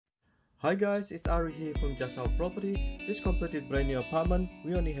Hi guys, it's Ari here from Just Our Property. This completed brand new apartment.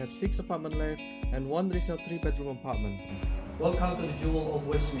 We only have 6 apartments left and 1 resale 3-bedroom apartment. Welcome to the jewel of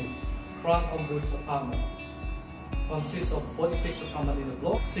Westmead, Crown of Goods Apartments. Consists of 46 apartments in the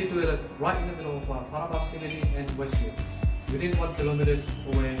block, situated right in the middle of Parramatta City and Westmead. Within 1 kilometer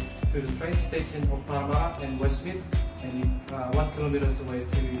away to the train station of Parramatta and Westmead, and 1 kilometer away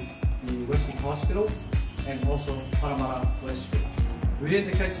to the Westmead Hospital and also Parramatta Westmead. Within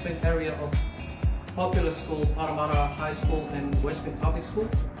the catchment area of popular school, Parramatta High School and Westmead Public School,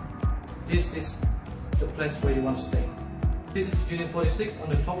 this is the place where you want to stay. This is Unit 46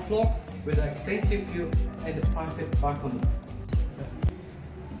 on the top floor with an extensive view and a private balcony.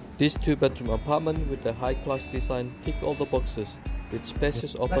 This 2-bedroom apartment with a high-class design tick all the boxes, with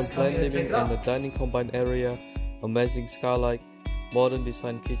spacious open plan living and a dining combined area, amazing skylight, modern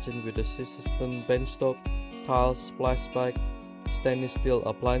design kitchen with a system benchtop, tiles, splashback, stainless steel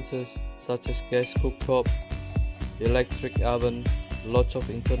appliances such as gas cooktop, electric oven, lots of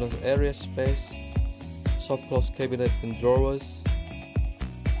internal area space, soft close cabinet and drawers,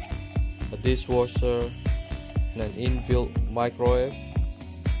 a dishwasher, and an inbuilt microwave,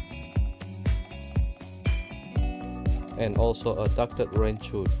 and also a ducted range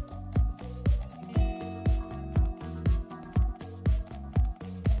hood.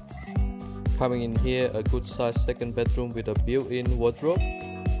 Coming in here, a good sized 2nd bedroom with a built-in wardrobe.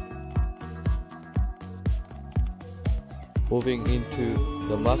 Moving into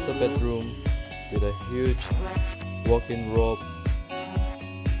the master bedroom with a huge walk-in robe.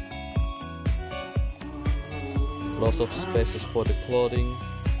 Lots of spaces for the clothing.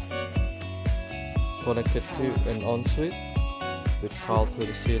 Connected to an ensuite with tile to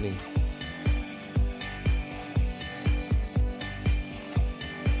the ceiling.